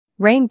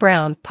Rain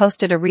Brown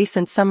posted a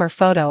recent summer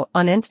photo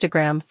on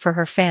Instagram for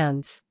her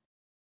fans.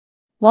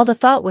 While the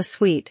thought was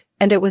sweet,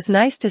 and it was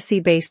nice to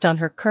see based on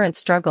her current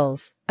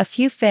struggles, a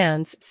few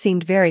fans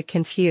seemed very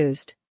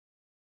confused.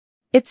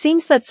 It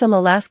seems that some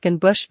Alaskan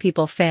Bush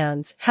People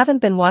fans haven't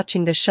been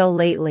watching the show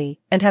lately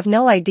and have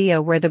no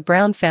idea where the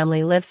Brown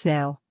family lives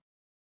now.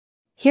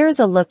 Here's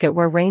a look at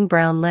where Rain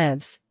Brown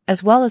lives,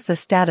 as well as the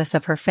status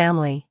of her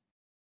family.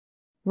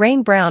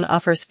 Rain Brown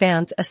offers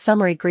fans a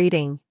summary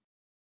greeting.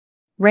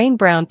 Rain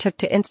Brown took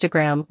to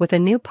Instagram with a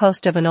new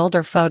post of an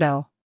older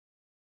photo.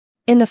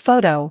 In the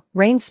photo,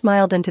 Rain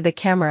smiled into the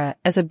camera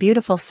as a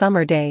beautiful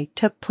summer day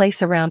took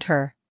place around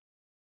her.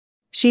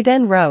 She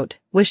then wrote,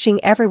 wishing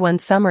everyone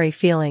summery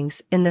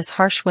feelings in this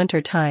harsh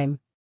winter time.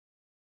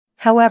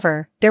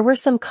 However, there were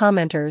some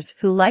commenters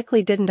who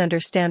likely didn't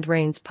understand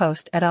Rain's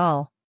post at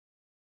all.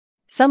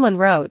 Someone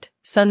wrote,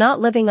 "So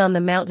not living on the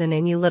mountain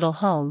in you little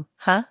home,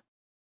 huh?"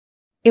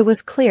 It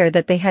was clear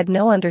that they had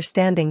no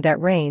understanding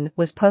that Rain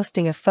was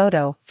posting a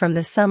photo from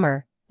the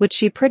summer, which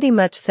she pretty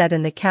much said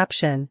in the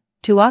caption,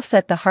 to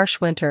offset the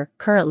harsh winter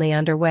currently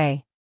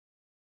underway.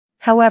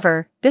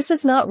 However, this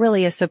is not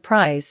really a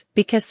surprise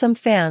because some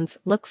fans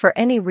look for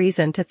any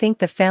reason to think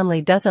the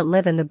family doesn't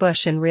live in the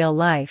bush in real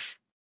life.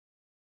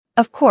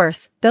 Of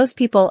course, those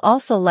people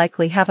also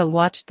likely haven't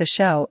watched the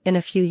show in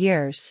a few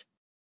years.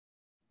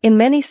 In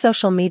many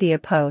social media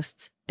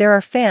posts, there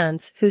are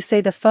fans who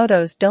say the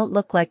photos don't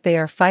look like they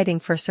are fighting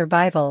for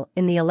survival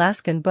in the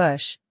Alaskan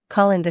bush,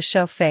 calling the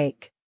show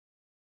fake.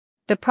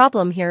 The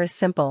problem here is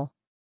simple.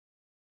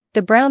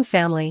 The Brown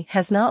family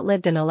has not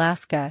lived in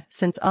Alaska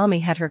since Ami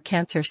had her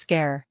cancer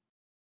scare.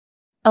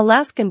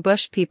 Alaskan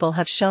Bush People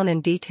have shown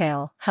in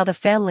detail how the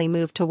family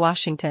moved to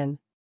Washington.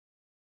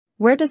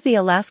 Where does the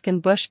Alaskan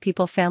Bush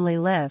People family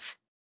live?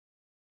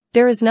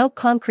 There is no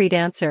concrete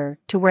answer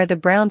to where the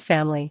Brown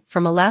family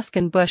from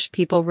Alaskan Bush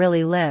People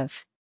really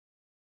live.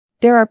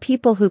 There are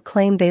people who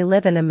claim they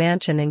live in a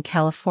mansion in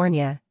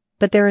California,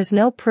 but there is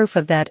no proof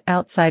of that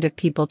outside of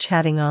people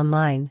chatting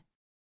online.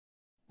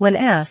 When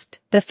asked,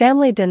 the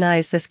family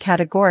denies this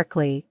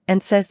categorically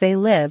and says they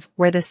live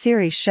where the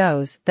series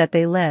shows that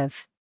they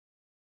live.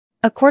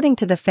 According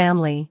to the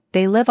family,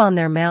 they live on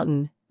their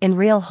mountain, in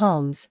real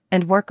homes,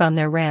 and work on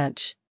their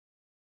ranch.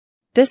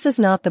 This is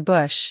not the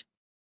bush.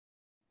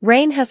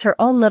 Rain has her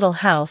own little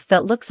house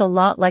that looks a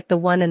lot like the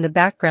one in the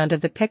background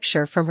of the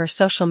picture from her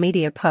social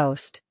media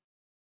post.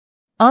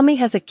 Ami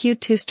has a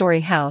cute two-story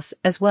house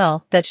as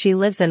well that she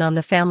lives in on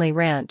the family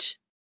ranch.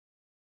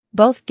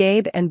 Both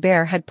Gabe and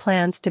Bear had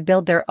plans to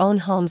build their own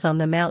homes on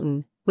the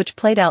mountain, which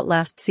played out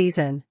last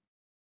season.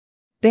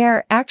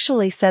 Bear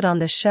actually said on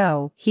the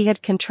show he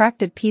had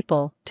contracted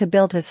people to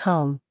build his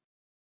home.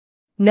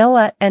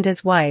 Noah and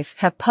his wife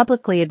have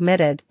publicly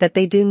admitted that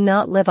they do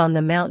not live on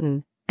the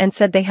mountain, and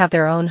said they have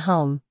their own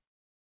home.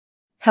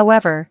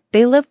 However,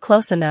 they live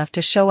close enough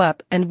to show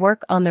up and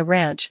work on the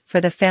ranch for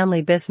the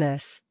family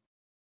business.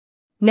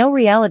 No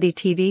reality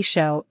TV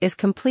show is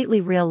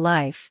completely real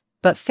life,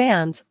 but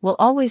fans will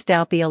always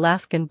doubt the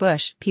Alaskan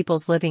Bush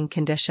People's living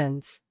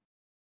conditions.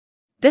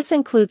 This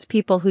includes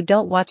people who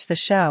don't watch the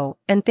show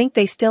and think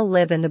they still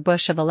live in the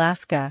bush of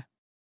Alaska.